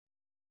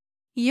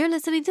You're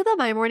listening to the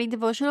My Morning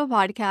Devotional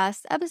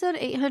Podcast, episode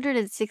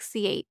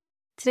 868.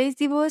 Today's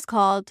Devo is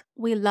called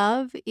We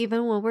Love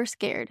Even When We're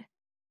Scared.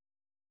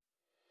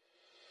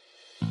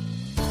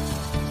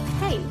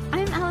 Hey,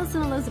 I'm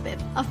Allison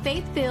Elizabeth, a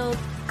faith-filled,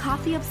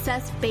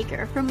 coffee-obsessed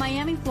baker from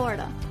Miami,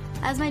 Florida.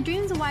 As my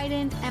dreams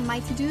widened and my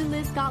to-do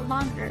list got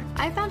longer,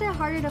 I found it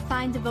harder to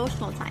find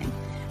devotional time.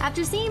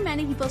 After seeing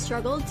many people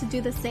struggle to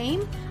do the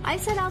same, I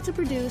set out to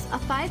produce a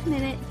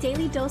 5-minute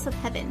daily dose of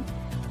heaven.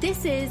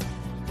 This is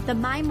the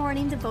My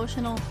Morning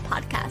Devotional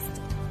Podcast.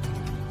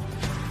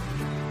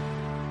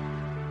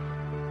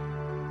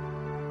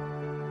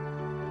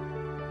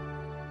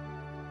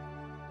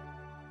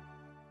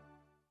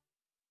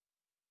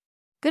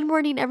 Good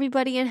morning,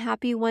 everybody, and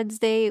happy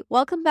Wednesday.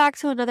 Welcome back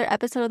to another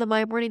episode of the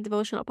My Morning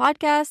Devotional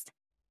Podcast.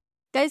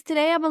 Guys,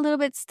 today I'm a little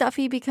bit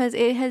stuffy because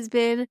it has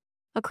been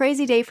a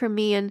crazy day for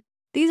me, and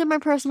these are my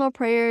personal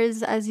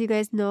prayers, as you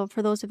guys know,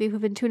 for those of you who've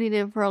been tuning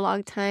in for a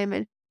long time.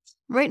 And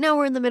right now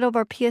we're in the middle of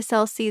our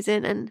PSL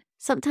season, and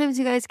sometimes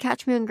you guys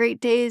catch me on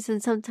great days,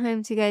 and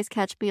sometimes you guys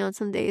catch me on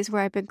some days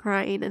where I've been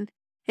crying, and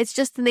it's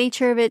just the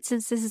nature of it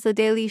since this is a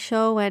daily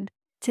show, and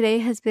today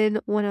has been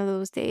one of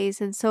those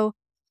days. And so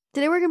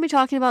today we're going to be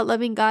talking about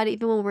loving God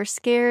even when we're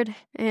scared,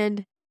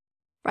 and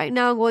right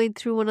now I'm going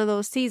through one of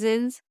those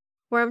seasons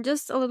where I'm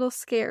just a little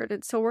scared.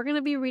 And so we're going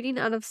to be reading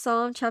out of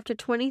Psalm chapter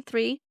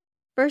 23,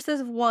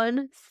 verses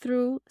 1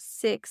 through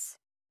 6.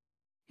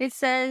 It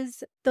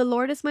says, "The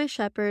Lord is my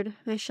shepherd,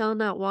 I shall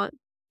not want.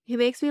 He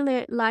makes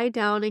me lie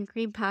down in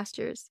green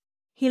pastures.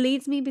 He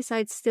leads me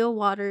beside still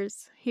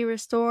waters. He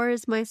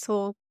restores my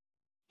soul.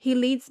 He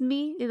leads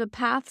me in the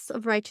paths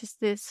of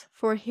righteousness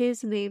for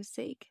his name's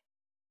sake.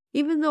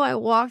 Even though I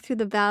walk through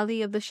the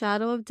valley of the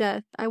shadow of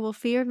death, I will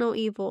fear no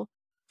evil,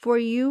 for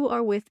you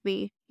are with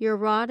me. Your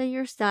rod and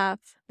your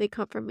staff, they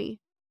comfort me.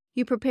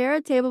 You prepare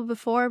a table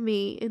before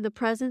me in the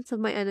presence of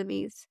my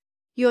enemies.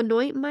 You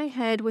anoint my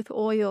head with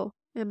oil,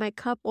 and my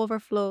cup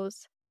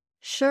overflows.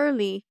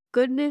 Surely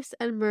goodness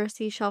and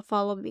mercy shall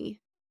follow me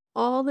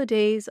all the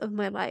days of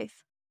my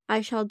life.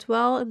 I shall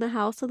dwell in the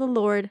house of the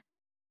Lord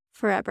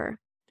forever."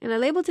 And I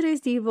label today's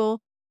Devo,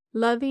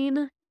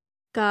 Loving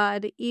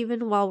God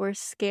Even While We're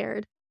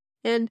Scared.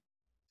 And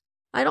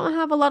I don't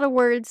have a lot of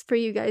words for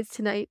you guys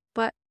tonight,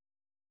 but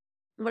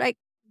what I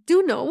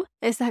do know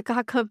is that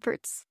God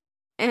comforts.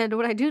 And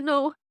what I do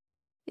know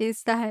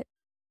is that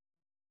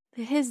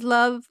his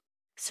love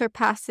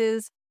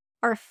surpasses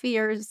our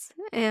fears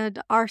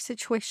and our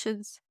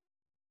situations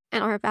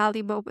and our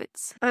valley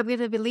moments. I'm going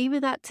to believe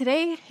in that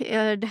today,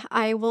 and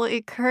I will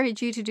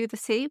encourage you to do the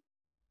same.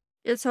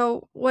 And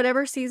so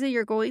whatever season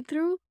you're going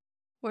through,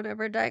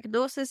 whatever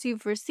diagnosis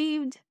you've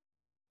received,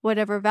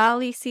 whatever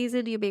valley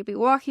season you may be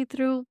walking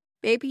through,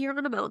 maybe you're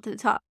on a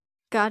mountaintop.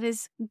 God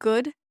is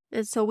good,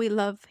 and so we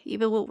love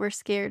even when we're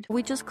scared.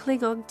 We just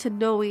cling on to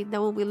knowing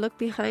that when we look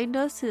behind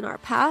us in our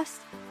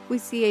past, we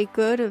see a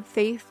good and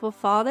faithful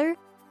Father,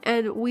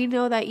 and we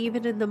know that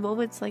even in the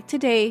moments like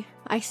today,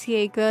 I see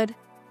a good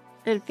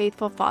and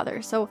faithful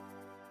Father. So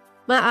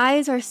my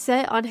eyes are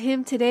set on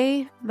him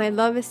today. My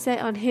love is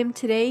set on him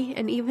today.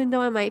 And even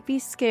though I might be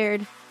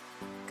scared,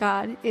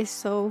 God is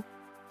so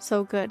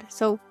good.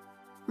 So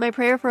my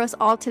prayer for us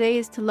all today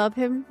is to love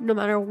him no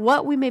matter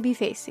what we may be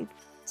facing.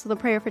 So the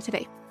prayer for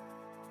today.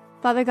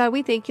 Father God,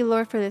 we thank you,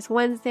 Lord, for this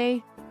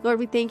Wednesday. Lord,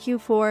 we thank you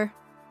for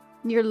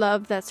your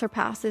love that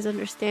surpasses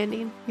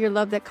understanding, your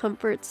love that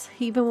comforts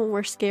even when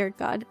we're scared,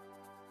 God.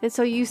 And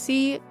so you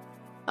see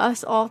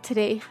us all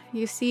today.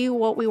 You see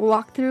what we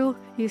walk through.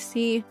 You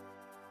see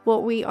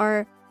what we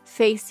are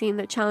facing,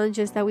 the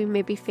challenges that we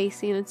may be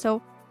facing. And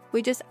so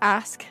we just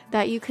ask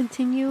that you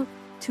continue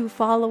to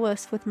follow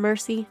us with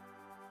mercy,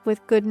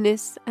 with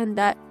goodness, and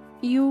that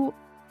you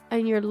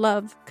and your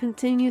love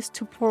continues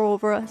to pour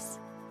over us.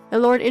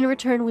 And Lord, in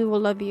return, we will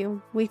love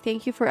you. We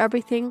thank you for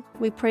everything.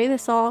 We pray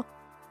this all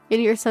in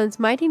your Son's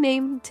mighty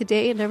name,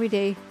 today and every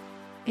day.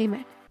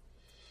 Amen.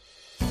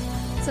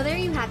 So there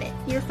you have it,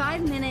 your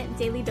 5-minute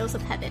daily dose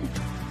of heaven.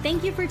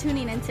 Thank you for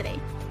tuning in today.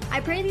 I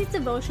pray these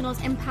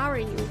devotionals empower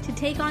you to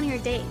take on your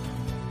day.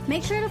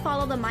 Make sure to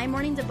follow the My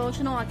Morning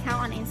Devotional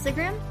account on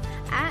Instagram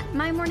at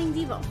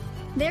MyMorningDevo.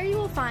 There you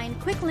will find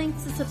quick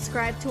links to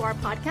subscribe to our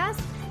podcast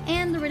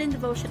and the written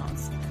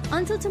devotionals.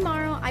 Until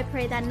tomorrow, I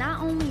pray that not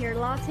only your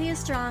latte is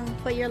strong,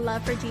 but your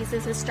love for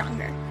Jesus is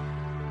stronger.